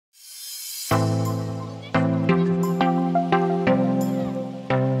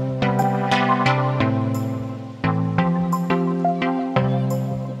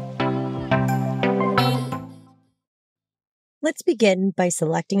Let's begin by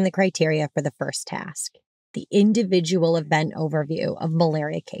selecting the criteria for the first task, the individual event overview of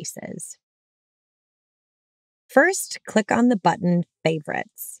malaria cases. First, click on the button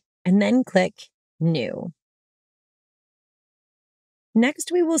Favorites, and then click New.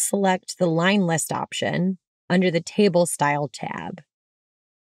 Next, we will select the line list option under the Table Style tab,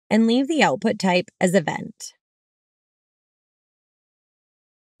 and leave the output type as Event.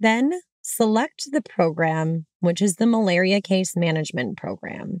 Then, select the program, which is the Malaria Case Management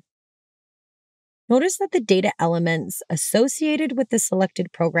Program. Notice that the data elements associated with the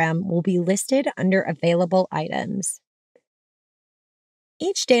selected program will be listed under Available Items.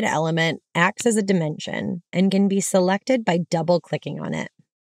 Each data element acts as a dimension and can be selected by double-clicking on it.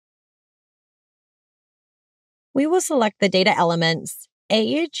 We will select the data elements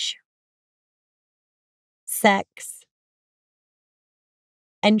Age, Sex,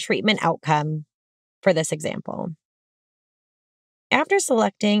 and Treatment Outcome for this example. After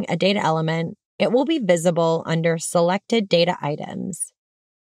selecting a data element, it will be visible under Selected Data Items.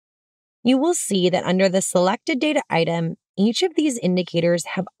 You will see that under the selected data item, each of these indicators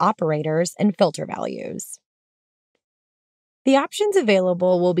have operators and filter values. The options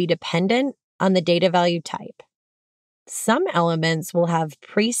available will be dependent on the data value type. Some elements will have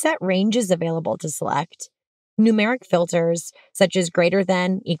preset ranges available to select, numeric filters such as greater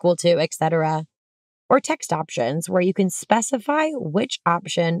than, equal to, etc., or text options where you can specify which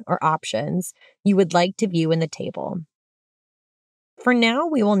option or options you would like to view in the table. For now,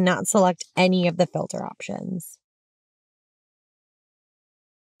 we will not select any of the filter options.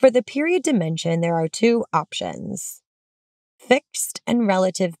 For the period dimension, there are two options: fixed and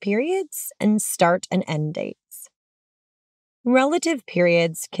relative periods and start and end dates. Relative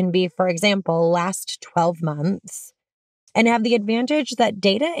periods can be, for example, last 12 months, and have the advantage that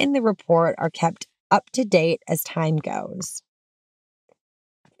data in the report are kept up to date as time goes.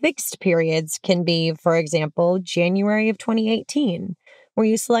 Fixed periods can be, for example, January of 2018, where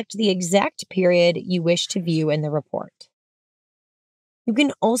you select the exact period you wish to view in the report. You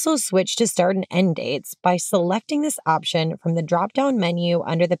can also switch to start and end dates by selecting this option from the drop-down menu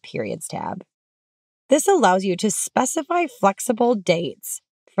under the Periods tab. This allows you to specify flexible dates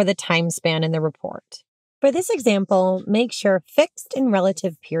for the time span in the report. For this example, make sure Fixed and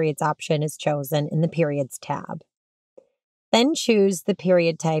Relative Periods option is chosen in the Periods tab. Then choose the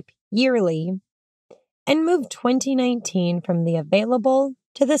period type Yearly and move 2019 from the Available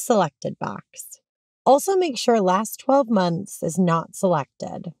to the Selected box. Also make sure last 12 months is not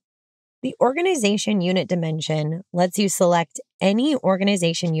selected. The Organization Unit dimension lets you select any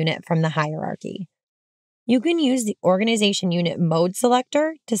organization unit from the hierarchy. You can use the Organization Unit Mode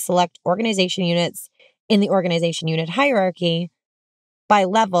selector to select organization units in the Organization Unit hierarchy by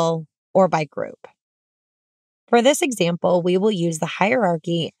level or by group. For this example, we will use the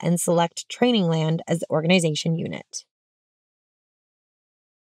hierarchy and select Training Land as the organization unit.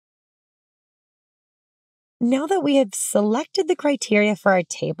 Now that we have selected the criteria for our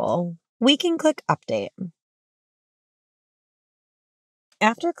table, we can click Update.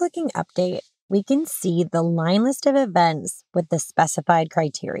 After clicking Update, we can see the line list of events with the specified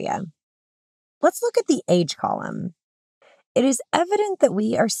criteria. Let's look at the age column. It is evident that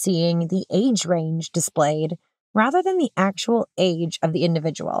we are seeing the age range displayed rather than the actual age of the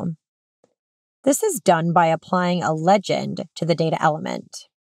individual. This is done by applying a legend to the data element.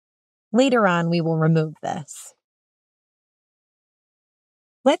 Later on, we will remove this.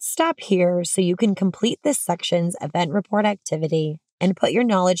 Let's stop here so you can complete this section's event report activity and put your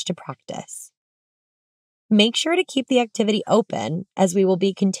knowledge to practice. Make sure to keep the activity open as we will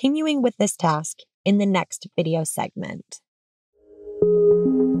be continuing with this task in the next video segment.